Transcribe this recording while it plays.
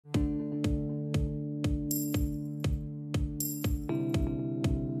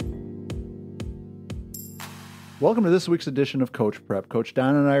Welcome to this week's edition of Coach Prep. Coach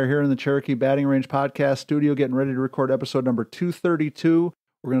Don and I are here in the Cherokee Batting Range Podcast studio getting ready to record episode number 232.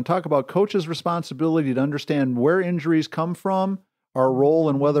 We're going to talk about coaches' responsibility to understand where injuries come from, our role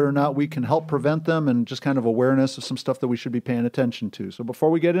and whether or not we can help prevent them, and just kind of awareness of some stuff that we should be paying attention to. So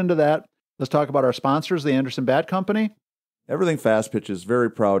before we get into that, let's talk about our sponsors, the Anderson Bat Company. Everything Fast Pitch is very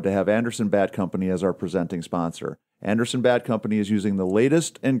proud to have Anderson Bat Company as our presenting sponsor. Anderson Bat Company is using the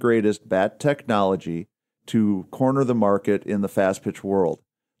latest and greatest bat technology to corner the market in the fast pitch world.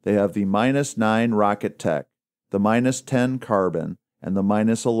 They have the -9 Rocket Tech, the -10 Carbon, and the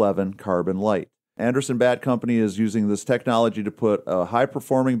 -11 Carbon Light. Anderson Bat Company is using this technology to put a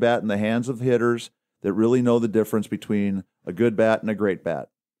high-performing bat in the hands of hitters that really know the difference between a good bat and a great bat.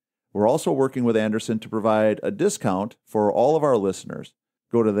 We're also working with Anderson to provide a discount for all of our listeners.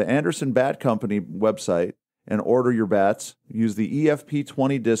 Go to the Anderson Bat Company website and order your bats. Use the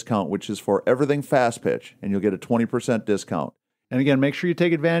EFP20 discount, which is for everything fast pitch, and you'll get a 20% discount. And again, make sure you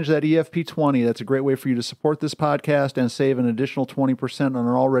take advantage of that EFP20. That's a great way for you to support this podcast and save an additional 20% on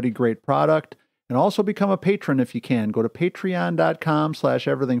an already great product. And also become a patron if you can. Go to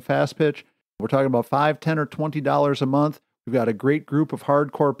patreon.com/everythingfastpitch. We're talking about $5, $10, or $20 a month. We've got a great group of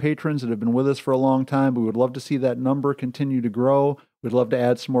hardcore patrons that have been with us for a long time. We would love to see that number continue to grow. We'd love to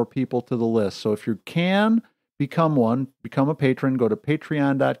add some more people to the list. So if you can become one, become a patron, go to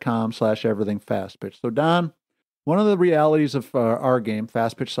patreon.com/everythingfastpitch. So Don, one of the realities of our game,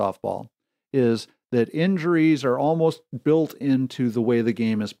 fast pitch softball, is that injuries are almost built into the way the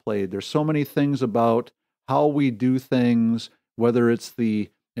game is played. There's so many things about how we do things, whether it's the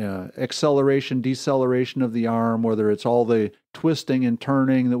acceleration, deceleration of the arm, whether it's all the twisting and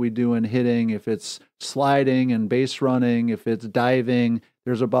turning that we do in hitting, if it's sliding and base running, if it's diving.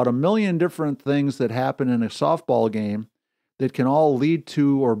 There's about a million different things that happen in a softball game that can all lead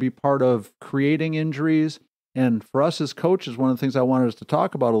to or be part of creating injuries. And for us as coaches, one of the things I wanted us to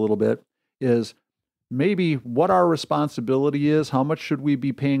talk about a little bit is maybe what our responsibility is, how much should we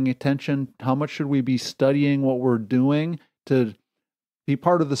be paying attention, how much should we be studying what we're doing to be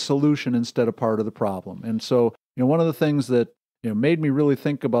part of the solution instead of part of the problem. And so, one of the things that made me really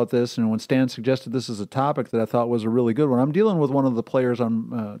think about this, and when Stan suggested this as a topic that I thought was a really good one, I'm dealing with one of the players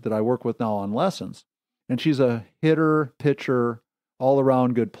on that I work with now on lessons, and she's a hitter, pitcher,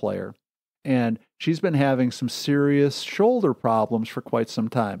 all-around good player, and she's been having some serious shoulder problems for quite some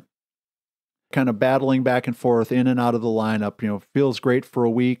time. Kind of battling back and forth in and out of the lineup, feels great for a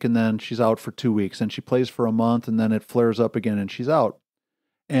week, and then she's out for 2 weeks, and she plays for a month, and then it flares up again, and she's out.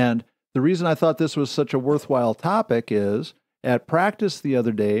 And the reason I thought this was such a worthwhile topic is, at practice the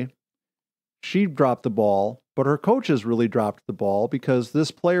other day, she dropped the ball, but her coaches really dropped the ball because this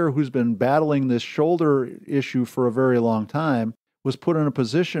player who's been battling this shoulder issue for a very long time was put in a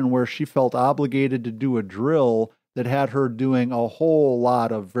position where she felt obligated to do a drill that had her doing a whole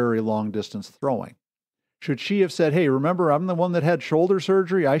lot of very long distance throwing. Should she have said, hey, remember, I'm the one that had shoulder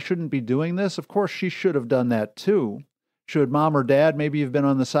surgery, I shouldn't be doing this? Of course, she should have done that too. Should mom or dad maybe have been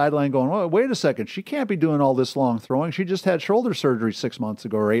on the sideline going, oh, wait a second, she can't be doing all this long throwing. She just had shoulder surgery 6 months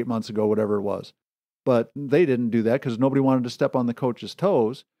ago or 8 months ago, whatever it was. But they didn't do that because nobody wanted to step on the coach's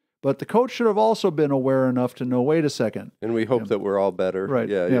toes. But the coach should have also been aware enough to know, wait a second. And we hope that we're all better. Right.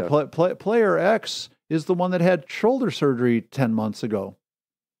 Yeah. Player X is the one that had shoulder surgery 10 months ago.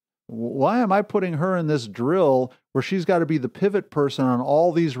 Why am I putting her in this drill where she's got to be the pivot person on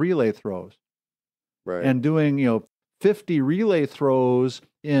all these relay throws? Right. And doing, 50 relay throws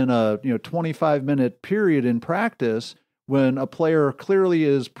in a 25-minute period in practice when a player clearly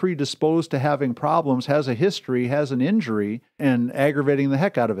is predisposed to having problems, has a history, has an injury, and aggravating the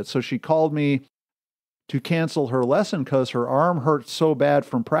heck out of it. So she called me to cancel her lesson because her arm hurt so bad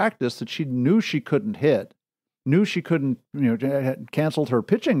from practice that she knew she couldn't hit, knew she couldn't, canceled her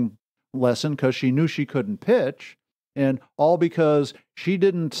pitching lesson because she knew she couldn't pitch. And all because she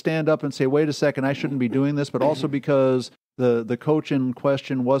didn't stand up and say, wait a second, I shouldn't be doing this, but also because the coach in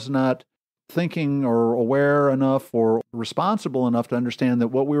question was not thinking or aware enough or responsible enough to understand that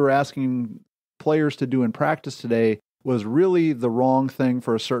what we were asking players to do in practice today was really the wrong thing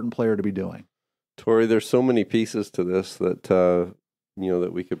for a certain player to be doing. Tori, there's so many pieces to this that,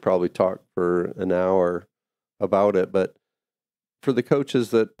 that we could probably talk for an hour about it, but for the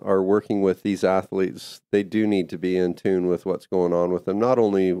coaches that are working with these athletes, they do need to be in tune with what's going on with them. Not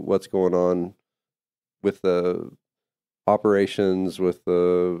only what's going on with the operations, with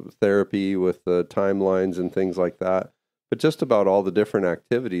the therapy, with the timelines and things like that, but just about all the different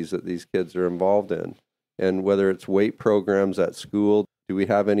activities that these kids are involved in. And whether it's weight programs at school, do we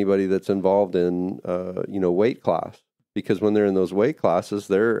have anybody that's involved in, weight class? Because when they're in those weight classes,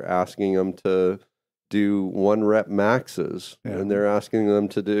 they're asking them to do 1-rep maxes, and they're asking them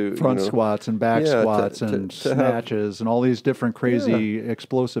to do front squats and back squats and snatches and all these different crazy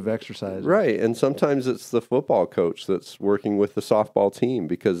explosive exercises. Right. And sometimes it's the football coach that's working with the softball team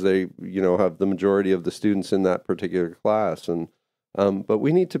because they, have the majority of the students in that particular class. And but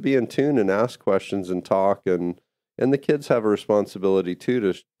we need to be in tune and ask questions and talk, and the kids have a responsibility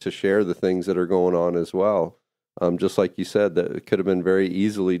too to share the things that are going on as well. Just like you said, that it could have been very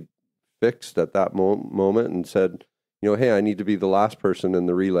easily fixed at that moment and said, hey, I need to be the last person in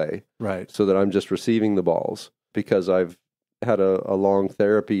the relay, right? So that I'm just receiving the balls because I've had a long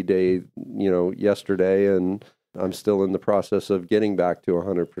therapy day, yesterday, and I'm still in the process of getting back to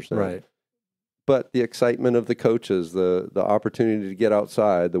 100%. Right. But the excitement of the coaches, the opportunity to get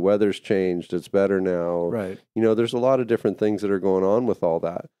outside, the weather's changed, it's better now. Right. There's a lot of different things that are going on with all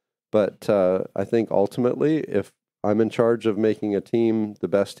that. But I think ultimately, if I'm in charge of making a team the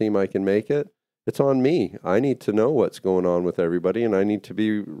best team I can make it, it's on me. I need to know what's going on with everybody, and I need to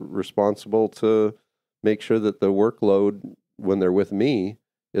be responsible to make sure that the workload when they're with me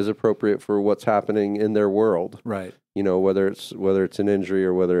is appropriate for what's happening in their world. Right. Whether it's an injury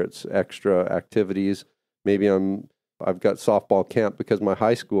or whether it's extra activities. Maybe I've got softball camp because my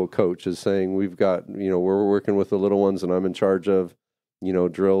high school coach is saying we've got, we're working with the little ones and I'm in charge of,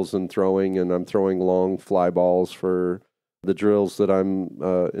 drills and throwing, and I'm throwing long fly balls for the drills that I'm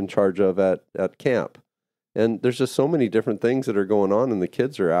in charge of at camp. And there's just so many different things that are going on, and the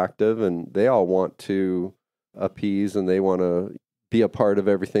kids are active and they all want to appease and they want to be a part of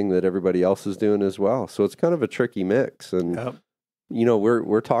everything that everybody else is doing as well. So it's kind of a tricky mix. And,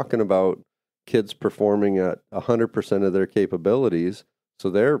 we're talking about kids performing at 100% of their capabilities. So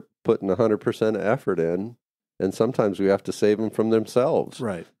they're putting 100% effort in. And sometimes we have to save them from themselves.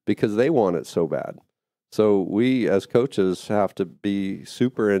 Right. Because they want it so bad. So we as coaches have to be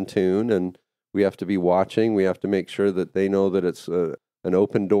super in tune, and we have to be watching. We have to make sure that they know that it's an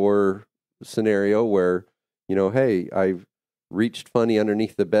open door scenario where, hey, I've reached funny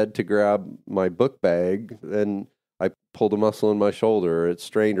underneath the bed to grab my book bag and I pulled a muscle in my shoulder, or it's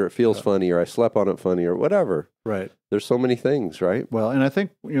strained, or it feels funny, or I slept on it funny, or whatever. Right. There's so many things, right? Well, and I think,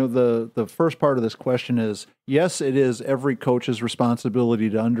 the first part of this question is, yes, it is every coach's responsibility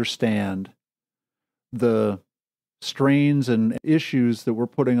to understand the strains and issues that we're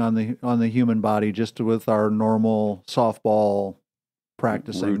putting on the human body just with our normal softball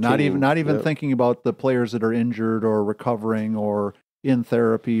practicing. Routine. Not even thinking about the players that are injured or recovering or in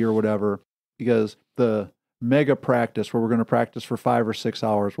therapy or whatever, because the mega practice where we're going to practice for 5 or 6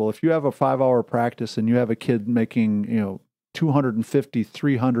 hours. Well, if you have a 5-hour practice and you have a kid making, 250,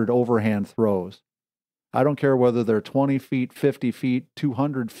 300 overhand throws, I don't care whether they're 20 feet, 50 feet,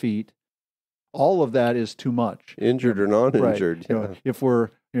 200 feet, all of that is too much. Injured or non-injured. Right. If we're,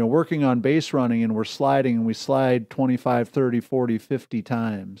 working on base running and we're sliding and we slide 25, 30, 40, 50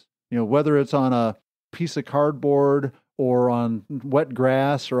 times, whether it's on a piece of cardboard or on wet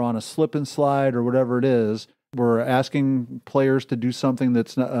grass or on a slip and slide or whatever it is, we're asking players to do something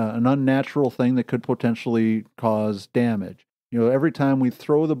that's an unnatural thing that could potentially cause damage. Every time we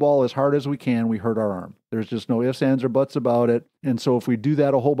throw the ball as hard as we can, we hurt our arm. There's just no ifs, ands, or buts about it. And so if we do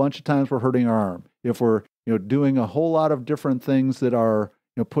that a whole bunch of times, we're hurting our arm. If we're, doing a whole lot of different things that are,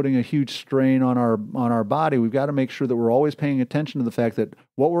 putting a huge strain on our body, we've got to make sure that we're always paying attention to the fact that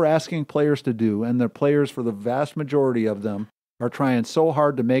what we're asking players to do, and the players, for the vast majority of them, are trying so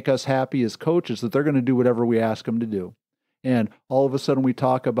hard to make us happy as coaches that they're going to do whatever we ask them to do. And all of a sudden we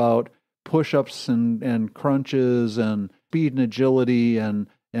talk about push-ups and crunches and speed and agility and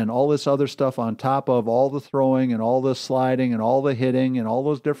all this other stuff on top of all the throwing and all the sliding and all the hitting and all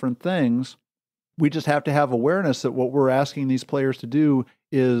those different things. We just have to have awareness that what we're asking these players to do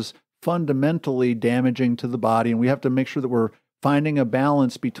is fundamentally damaging to the body, and we have to make sure that we're finding a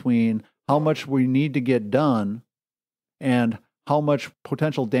balance between how much we need to get done and how much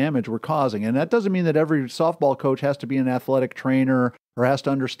potential damage we're causing. And that doesn't mean that every softball coach has to be an athletic trainer or has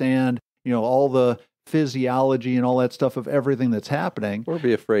to understand, all the physiology and all that stuff of everything that's happening. Or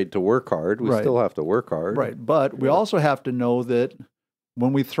be afraid to work hard. We still have to work hard. Right. But we also have to know that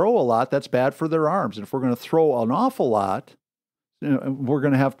when we throw a lot, that's bad for their arms. And if we're going to throw an awful lot, we're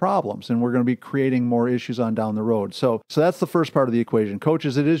going to have problems and we're going to be creating more issues on down the road. So that's the first part of the equation.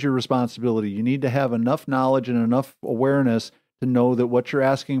 Coaches, it is your responsibility. You need to have enough knowledge and enough awareness to know that what you're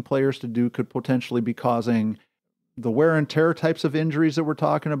asking players to do could potentially be causing the wear and tear types of injuries that we're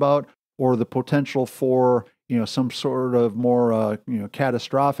talking about, or the potential for, some sort of more,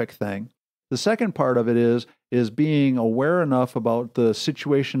 catastrophic thing. The second part of it is being aware enough about the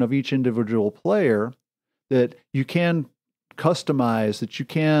situation of each individual player that you can customize, that you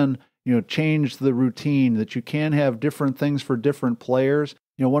can, change the routine, that you can have different things for different players.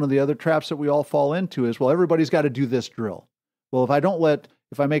 One of the other traps that we all fall into is, well, everybody's got to do this drill. Well,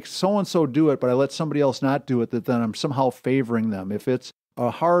 if I make so-and-so do it, but I let somebody else not do it, that then I'm somehow favoring them. If it's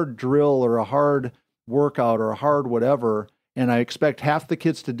a hard drill or a hard workout or a hard whatever, and I expect half the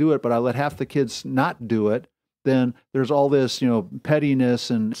kids to do it, but I let half the kids not do it, then there's all this,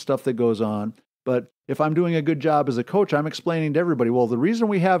 pettiness and stuff that goes on. But if I'm doing a good job as a coach, I'm explaining to everybody, well, the reason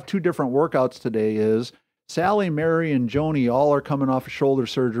we have 2 different workouts today is Sally, Mary, and Joni all are coming off of shoulder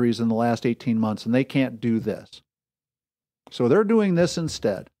surgeries in the last 18 months, and they can't do this. So they're doing this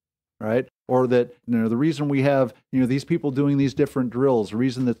instead, right? Or that, the reason we have, these people doing these different drills, the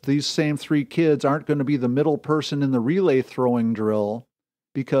reason that these same 3 kids aren't going to be the middle person in the relay throwing drill,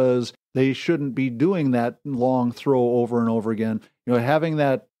 because they shouldn't be doing that long throw over and over again. Having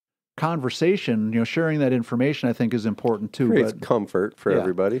that conversation, sharing that information, I think is important too. Creates comfort for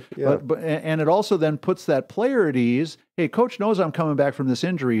everybody. Yeah. And it also then puts that player at ease. Hey, coach knows I'm coming back from this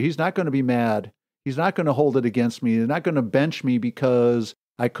injury. He's not going to be mad. He's not going to hold it against me. He's not going to bench me because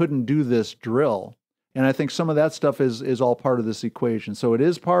I couldn't do this drill. And I think some of that stuff is all part of this equation. So it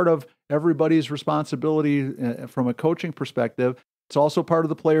is part of everybody's responsibility from a coaching perspective. It's also part of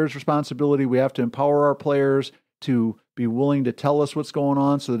the player's responsibility. We have to empower our players to be willing to tell us what's going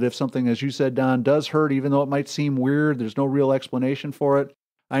on, so that if something, as you said, Don, does hurt, even though it might seem weird, there's no real explanation for it.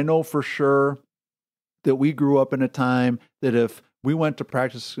 I know for sure that we grew up in a time that if we went to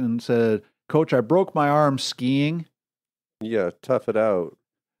practice and said, Coach, I broke my arm skiing. Yeah, tough it out.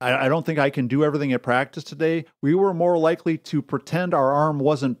 I don't think I can do everything at practice today. We were more likely to pretend our arm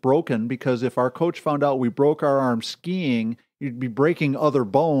wasn't broken, because if our coach found out we broke our arm skiing, he'd be breaking other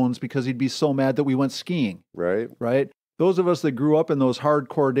bones because he'd be so mad that we went skiing. Right. Those of us that grew up in those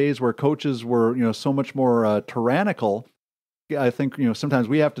hardcore days where coaches were, so much more tyrannical, I think, sometimes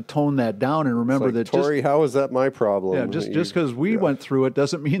we have to tone that down and remember that. Tori, how is that my problem? Yeah, just because we went through it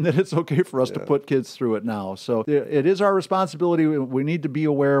doesn't mean that it's okay for us to put kids through it now. So it is our responsibility. We need to be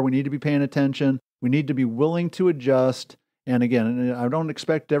aware. We need to be paying attention. We need to be willing to adjust. And again, I don't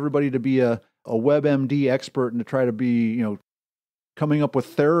expect everybody to be a WebMD expert and to try to be, coming up with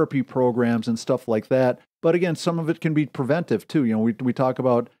therapy programs and stuff like that. But again, some of it can be preventive too. We talk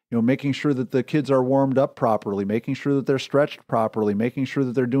about, making sure that the kids are warmed up properly, making sure that they're stretched properly, making sure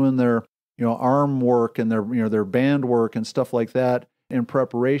that they're doing their, arm work and their band work and stuff like that in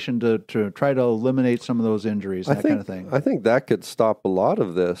preparation to try to eliminate some of those injuries, kind of thing. I think that could stop a lot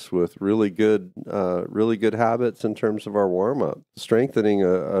of this with really good habits in terms of our warm up. Strengthening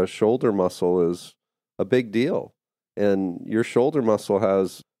a shoulder muscle is a big deal. And your shoulder muscle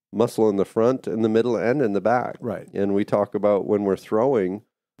has muscle in the front, in the middle, and in the back. Right. And we talk about when we're throwing,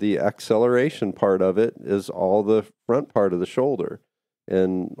 the acceleration part of it is all the front part of the shoulder.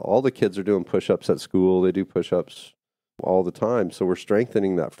 And all the kids are doing push-ups at school. They do push-ups all the time. So we're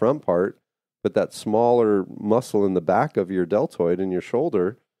strengthening that front part. But that smaller muscle in the back of your deltoid in your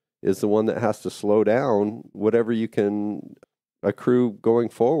shoulder is the one that has to slow down whatever you can accrue going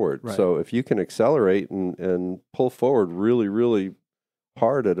forward. Right. So if you can accelerate and pull forward really, really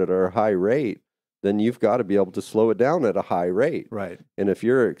hard at a high rate, then you've got to be able to slow it down at a high rate. Right. And if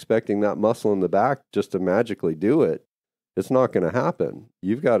you're expecting that muscle in the back just to magically do it, it's not going to happen.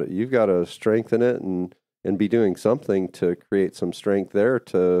 You've got to strengthen it and be doing something to create some strength there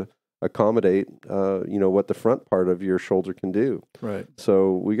to accommodate what the front part of your shoulder can do. Right.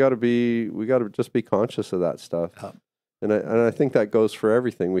 So we got to just be conscious of that stuff. Yeah. And I think that goes for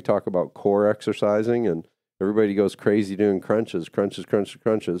everything. We talk about core exercising, and everybody goes crazy doing crunches,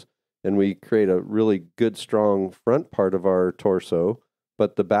 and we create a really good, strong front part of our torso,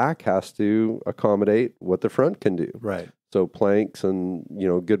 but the back has to accommodate what the front can do. Right. So planks and,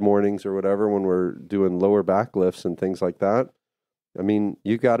 good mornings or whatever, when we're doing lower back lifts and things like that, I mean,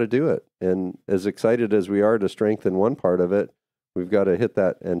 you got to do it. And as excited as we are to strengthen one part of it, we've got to hit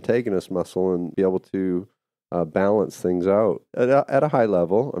that antagonist muscle and be able to balance things out at a high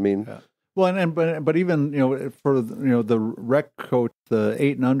level. I mean, well, but even for the rec coach, the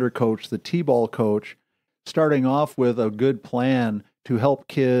 8 and under coach, the T-ball coach, starting off with a good plan to help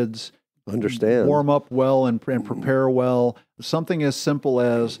kids understand, warm up well and prepare well. Something as simple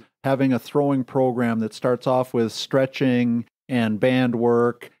as having a throwing program that starts off with stretching and band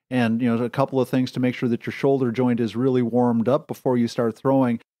work and a couple of things to make sure that your shoulder joint is really warmed up before you start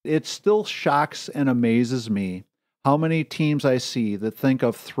throwing. It still shocks and amazes me how many teams I see that think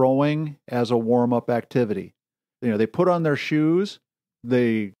of throwing as a warm-up activity. They put on their shoes,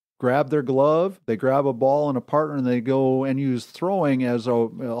 they grab their glove, they grab a ball and a partner, and they go and use throwing as a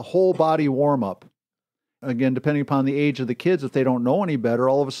whole body warm-up. again, depending upon the age of the kids, if they don't know any better,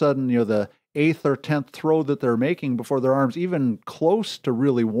 all of a sudden, the 8th or 10th throw that they're making before their arm's even close to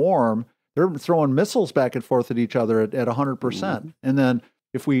really warm, they're throwing missiles back and forth at each other at 100%. And then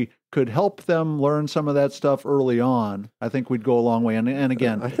if we could help them learn some of that stuff early on, I think we'd go a long way. And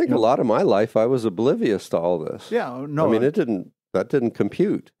again, I think a lot of my life, I was oblivious to all this. Yeah, no. I mean, that didn't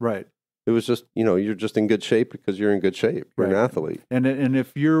compute. Right. It was just, you're just in good shape because you're in good shape. You're an athlete. And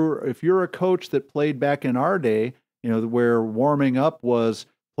if you're a coach that played back in our day, where warming up was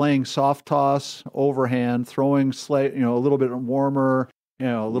playing soft toss, overhand, throwing a little bit warmer,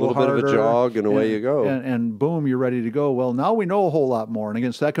 a little harder, bit of a jog, and away you go. And boom, you're ready to go. Well, now we know a whole lot more. And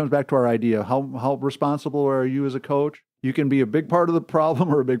again, so that comes back to our idea. How responsible are you as a coach? You can be a big part of the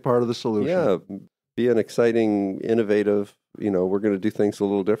problem or a big part of the solution. Yeah, be an exciting, innovative, we're going to do things a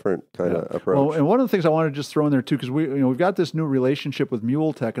little different kind of approach. Well, and one of the things I want to just throw in there too, because we've got this new relationship with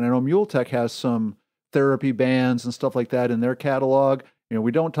Mule Tech, and I know Mule Tech has some therapy bands and stuff like that in their catalog.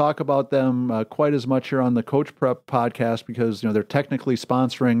 We don't talk about them quite as much here on the Coach Prep podcast because they're technically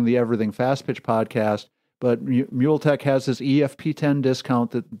sponsoring the Everything Fast Pitch podcast. But Mule Tech has this EFP10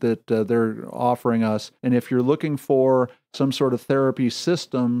 discount that they're offering us. And if you're looking for some sort of therapy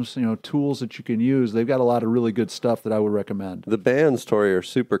systems, tools that you can use, they've got a lot of really good stuff that I would recommend. The bands, Tori, are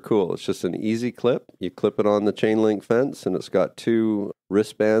super cool. It's just an easy clip. You clip it on the chain link fence, and it's got 2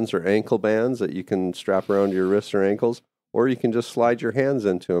 wristbands or ankle bands that you can strap around your wrists or ankles, or you can just slide your hands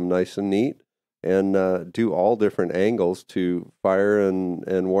into them nice and neat and do all different angles to fire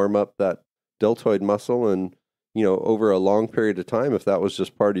and warm up that deltoid muscle. And over a long period of time, if that was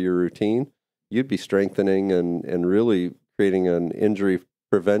just part of your routine, you'd be strengthening and really creating an injury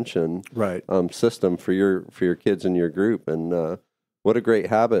prevention system for your kids in your group. And what a great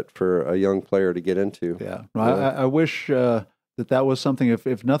habit for a young player to get into. Yeah, I wish that was something.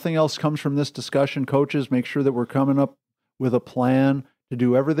 If nothing else comes from this discussion, coaches, make sure that we're coming up with a plan to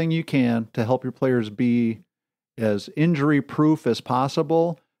do everything you can to help your players be as injury proof as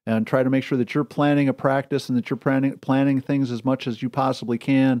possible. And try to make sure that you're planning a practice and that you're planning things as much as you possibly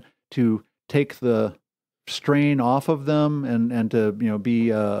can to take the strain off of them and to be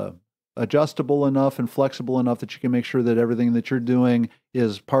adjustable enough and flexible enough that you can make sure that everything that you're doing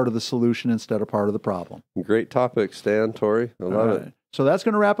is part of the solution instead of part of the problem. Great topic, Stan, Tori. I love it. So that's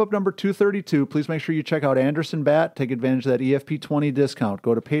going to wrap up number 232. Please make sure you check out Anderson Bat. Take advantage of that EFP20 discount.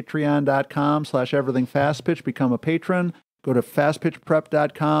 Go to patreon.com/everythingfastpitch. Become a patron. Go to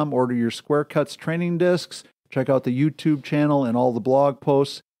fastpitchprep.com, order your Square Cuts training discs, check out the YouTube channel and all the blog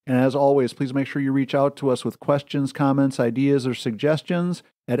posts. And as always, please make sure you reach out to us with questions, comments, ideas, or suggestions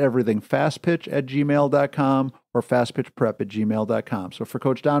at everythingfastpitch@gmail.com or fastpitchprep@gmail.com. So for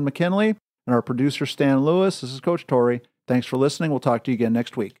Coach Don McKinley and our producer Stan Lewis, this is Coach Tori. Thanks for listening. We'll talk to you again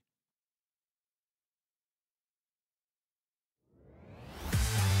next week.